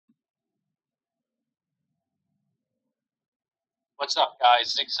What's up,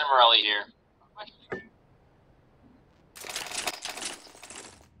 guys? Nick Cimarelli here.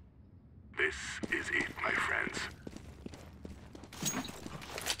 This is it, my friends.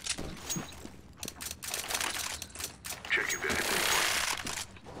 Check if there's anything.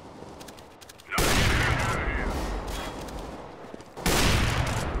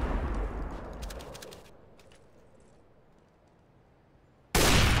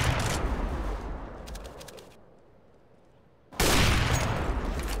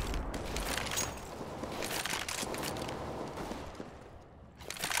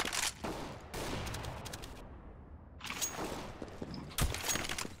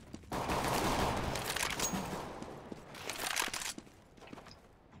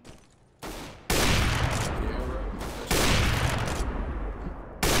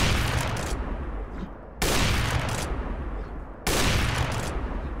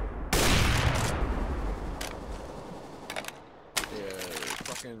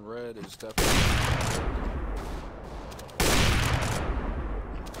 Red is definitely.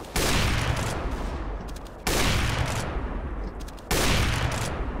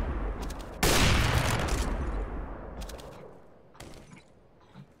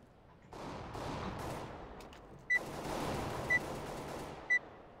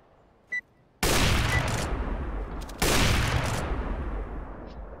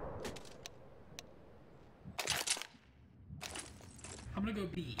 I'm gonna go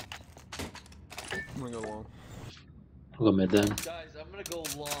B. I'm gonna go long. I'll go mid then. Guys, I'm gonna go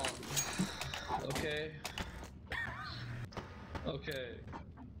long. Okay. Okay.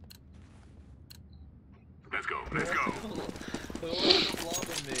 Let's go. Let's go. Who wants to long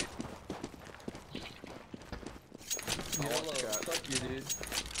with me? Yellow. Fuck you, dude.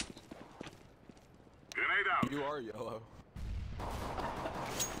 Grenade out. You are yellow.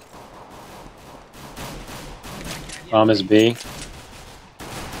 Bomb is B.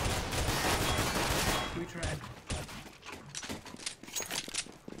 We tried.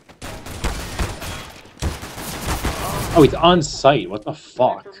 Oh, he's on site. What the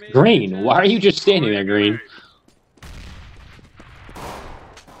fuck? Green, why are you just standing there, Green?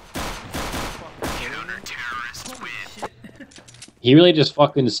 He really just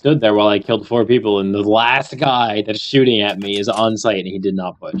fucking stood there while I killed 4 people, and the last guy that's shooting at me is on site, and he did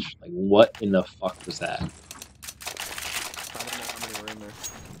not push. Like, what in the fuck was that? I don't know how many were in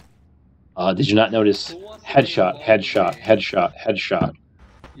there. Did you not notice? Headshot, headshot, headshot, headshot.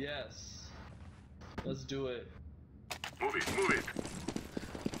 Yes. Let's do it. Move it. Move it.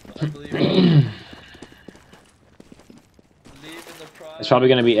 I believe in the prize. It's probably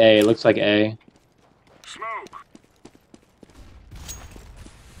gonna be A. It looks like A. Smoke.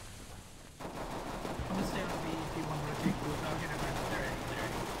 I'm gonna stay on B if you want to take blue. I'll get it back there.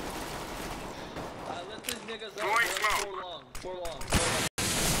 Let these niggas out. Going They're smoke. For long. For long.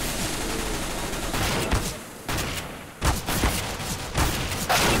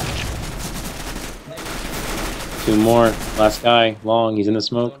 Two more. Last guy. Long. He's in the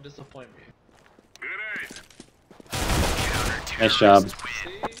smoke. Don't disappoint me. Grenade. Nice job. See?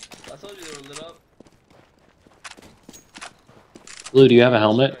 I told you they were lit up. Blue, do you have a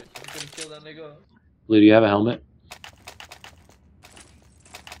helmet? You couldn't kill that nigga. Blue, do you have a helmet?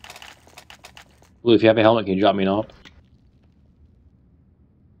 Blue, if you have a helmet, can you drop me an op?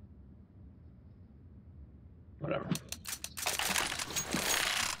 Whatever.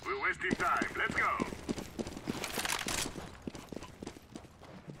 We're wasting time. Let's go.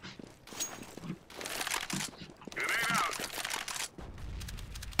 Grenade out.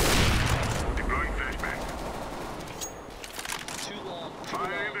 Deploying flashbang. Too long.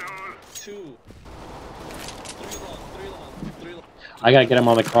 Fire in the hole. Two. Three long. I gotta get him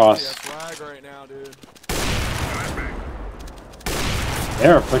on the Yeah, cross. flag right now, dude. Flashbang.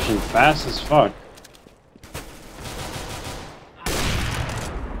 They're pushing fast as fuck.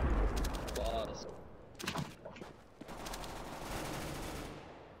 Boss.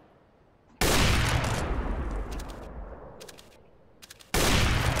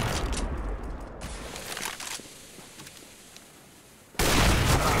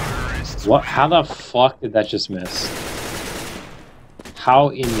 What? How the fuck did that just miss? How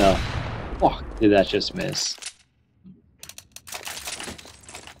in the fuck did that just miss?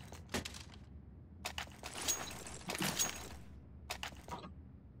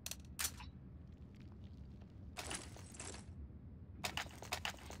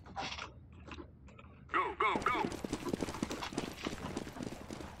 Go, go, go.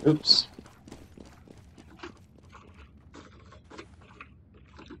 Oops.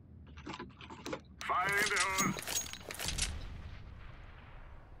 Fire in the hole.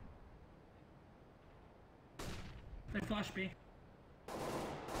 They flash B.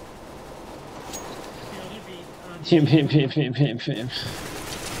 Pim, pim, pim, pim, pim, pim. One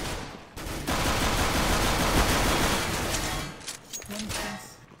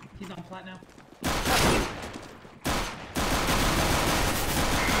fence. He's on plat now.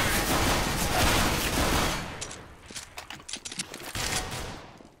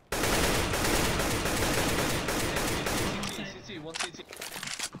 CT, one CT.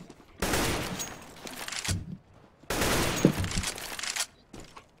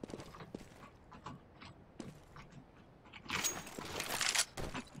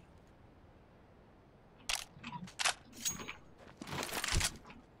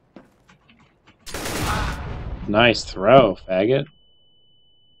 Nice throw, faggot.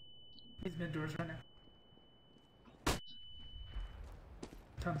 He's mid doors right now.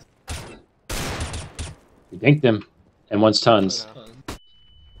 Tons. You dinked him. And one's tons.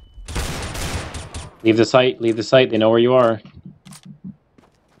 Leave the site, leave the site, they know where you are.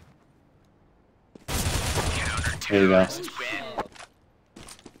 There you go.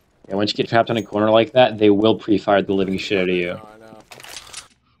 Yeah, once you get trapped in a corner like that, they will pre-fire the living shit out of you.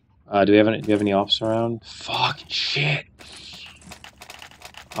 Do we have any offs around? Fucking shit.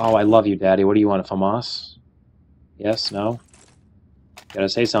 Oh, I love you, Daddy. What do you want, a FAMAS? Yes? No? Gotta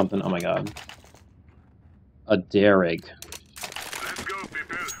say something. Oh my god. A Derrig. Let's go,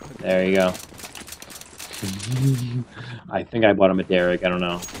 people. There you go. I think I bought him a Derrig. I don't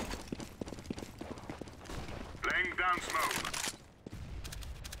know. Laying down smoke.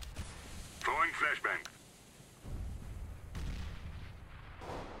 Throwing flashbang.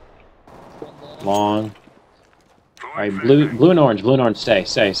 Long. Alright, blue and orange, stay.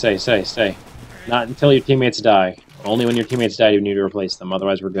 Not until your teammates die. Only when your teammates die do you need to replace them,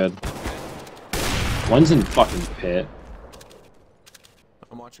 otherwise we're good. One's in fucking pit.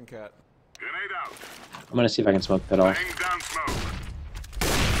 I'm watching cat. Grenade out. I'm gonna see if I can smoke pit off. Laying down smoke.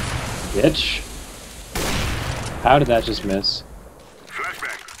 Bitch. How did that just miss?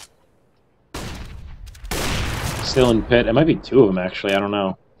 Flashbang. Still in pit. It might be two of them, actually. I don't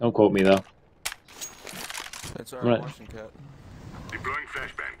know. Don't quote me, though. That's alright, I'm watching cat. Deploying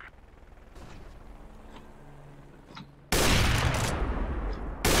flashbang.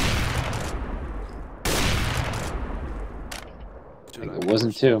 Dude, It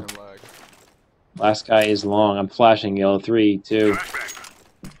wasn't two. Last guy is long. I'm flashing yellow. 3, 2. Flashbang.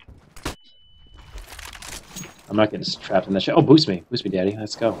 I'm not getting trapped in that shit. Oh, boost me, Daddy.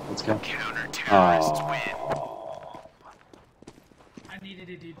 Let's go. Oh. I needed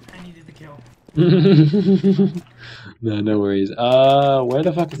it, dude. I needed the kill. No worries. Where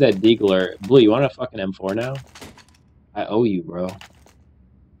the fuck is that t0ggler? Blue, you want a fucking M4 now? I owe you, bro.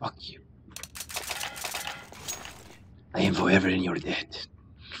 Fuck you. I am forever in your debt.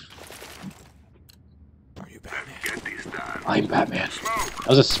 Are you Batman? Get this done. I'm Batman. Smoke. That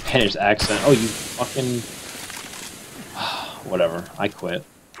was a Spanish accent. Oh, you fucking... Whatever. I quit.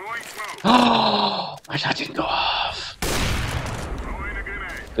 Throwing smoke. Oh, my shot didn't go off. Throwing a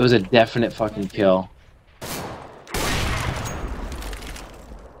grenade. It was a definite fucking kill.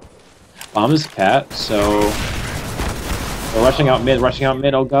 Bomb is cat, so... We're rushing out mid.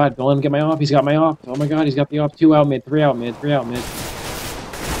 Oh god, don't let him get my off. He's got my off. Oh my god, he's got the off. 2 out mid, 3 out mid.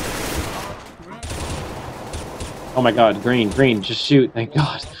 Oh my god, green, just shoot. Thank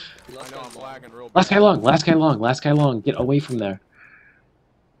god. I know I'm lagging real bad. Last guy long. Get away from there.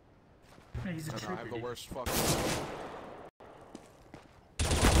 Yeah, he's a I have trooper, the dude. worst fucking...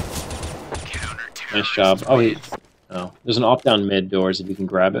 Nice job. Oh, oh. There's an off down mid doors if you can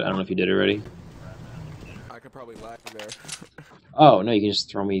grab it. I don't know if you did already. I could probably lag there. Oh, no, you can just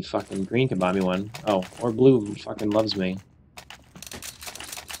throw me fucking green can buy me one. Oh, or blue fucking loves me.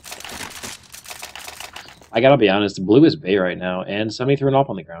 I gotta be honest, blue is bait right now, and somebody threw an op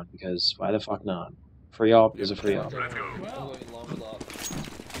on the ground, because why the fuck not? Free op is a free op. Let's go. I'm going long with op.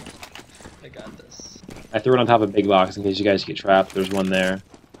 I got this. I threw it on top of big box in case you guys get trapped. There's one there.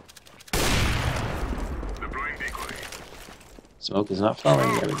 Deploying decoy. Smoke is not falling.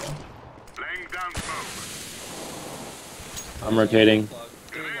 There we go. Laying down smoke. I'm rotating.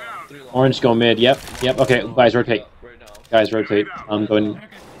 Three long. Orange go mid. Yep. Okay, guys, rotate. Right now. Guys, rotate. I'm going. Okay.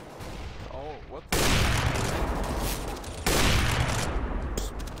 Oh, what the...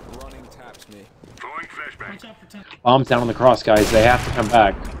 Running taps me. Throwing flashbang. Watch out for 10. Bombs down on the cross, guys. They have to come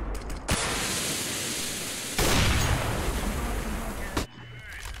back.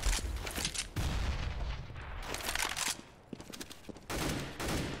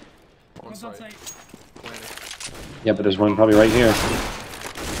 On One's on site. site. Planted. Yeah, but there's one probably right here.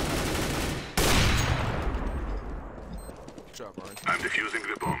 Good job, Orange. I'm defusing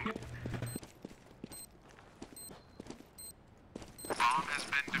the bomb. Bomb has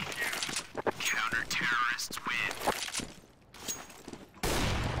been defused. Counter-terrorists win.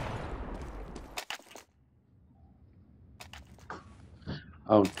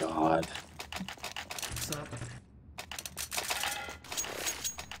 Oh god. What's up?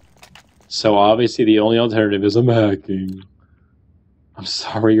 So obviously the only alternative is I'm hacking. I'm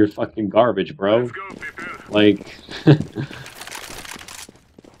sorry, you're fucking garbage, bro. Let's go, people. Like... Laying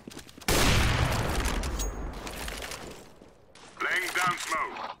down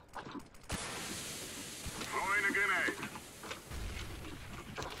smoke. Throwing a grenade.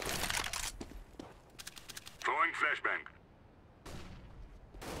 Throwing flashbang.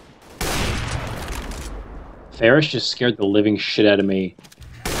 Ferris just scared the living shit out of me.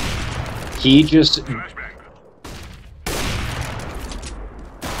 He just... Flashbang.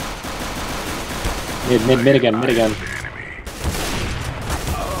 Mid again.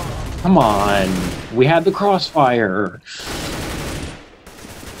 Come on. We had the crossfire.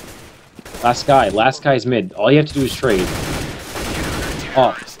 Last guy's mid. All you have to do is trade.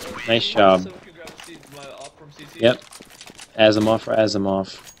 Oh, nice job. Yep.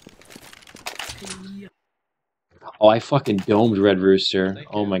 Asimov. Oh, I fucking domed Red Rooster.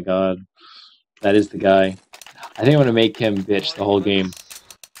 Oh my god. That is the guy. I think I'm gonna make him bitch the whole game.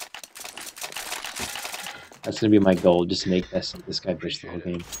 That's gonna be my goal, just make this guy bitch the whole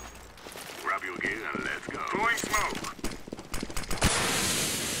game. Grab your gear and let's go. Throwing smoke.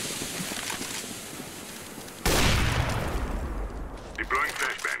 Deploying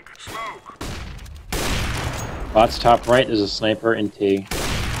flashbang. Smoke. Bot's top right is a sniper in T. Grenade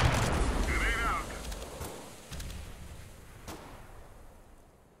out.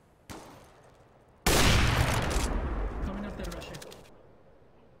 Coming up there, Russia.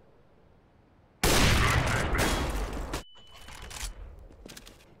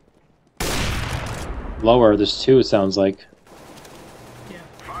 Lower, there's two, it sounds like. Yeah.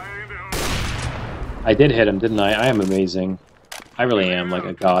 Fire in the hole. I did hit him, didn't I? I am amazing. I really am like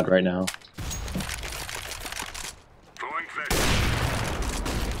a god right now. Throwing flashbang.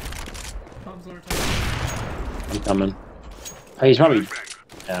 Bombs on our top. I'm coming. Oh, he's probably...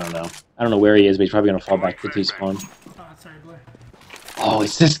 I don't know. I don't know where he is, but he's probably gonna fall back to T-spawn. Oh, sorry, Blair. Oh,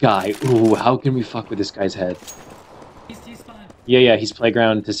 it's this guy! Ooh, how can we fuck with this guy's head? He's fine. Yeah, he's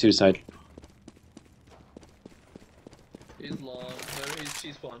playground to suicide. He's long. No, he's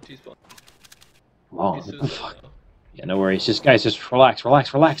T-spawn. Wow, He's what the suicide fuck? now. Yeah, no worries. Just, guys, just relax.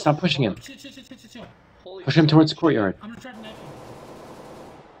 Stop pushing him. Chill. Holy Push him fuck. towards the courtyard. I'm gonna try to knife him.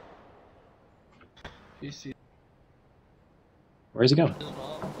 He's see- Where is he going? There's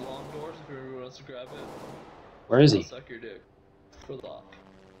long doors if everyone wants to grab it. Where is he? Suck your dick. For lock.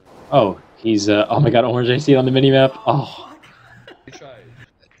 Oh, he's, oh my god, orange, I see it on the minimap. Oh, You tried.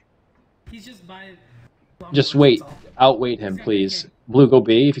 He's just by. just wait. Outweight him, please. Blue, go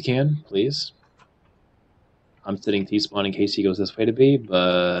B if you can, please. I'm sitting T-spawn in case he goes this way to B,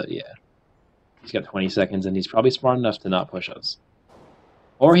 but yeah. He's got 20 seconds, and he's probably smart enough to not push us.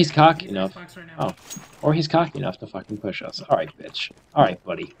 Or he's cocky enough. Oh, or he's cocky enough to fucking push us. Alright, bitch. Alright,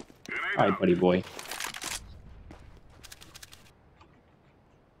 buddy. Alright, buddy boy.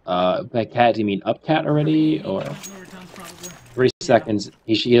 By cat, do you mean up cat already? Or 3 seconds.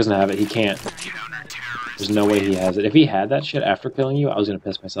 He doesn't have it. He can't. There's no way he has it. If he had that shit after killing you, I was gonna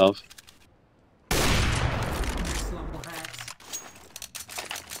piss myself.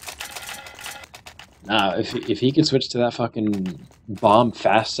 Nah, if he could switch to that fucking bomb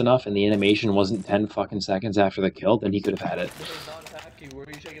fast enough and the animation wasn't 10 fucking seconds after the kill, then he could have had it. Where are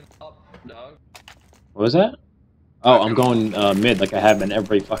you shaking up, dog? What was that? Oh, I'm going mid like I have in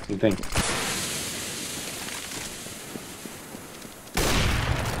every fucking thing.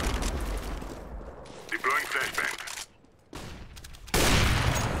 Deploying flashbang.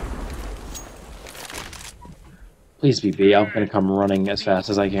 Please be B. I'm gonna come running as fast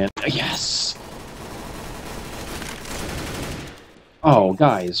as I can. Yes! Oh,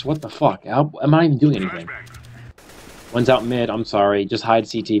 guys, what the fuck? How am I even doing anything? One's out mid, I'm sorry. Just hide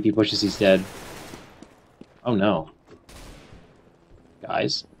CT. If he pushes, he's dead. Oh no.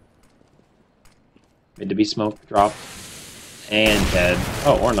 Guys. Mid to be smoked, dropped. And dead.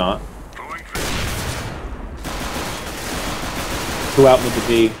 Oh, or not. Throwing flashbang. 2 out mid to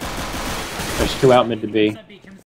B. There's 2 out mid to B.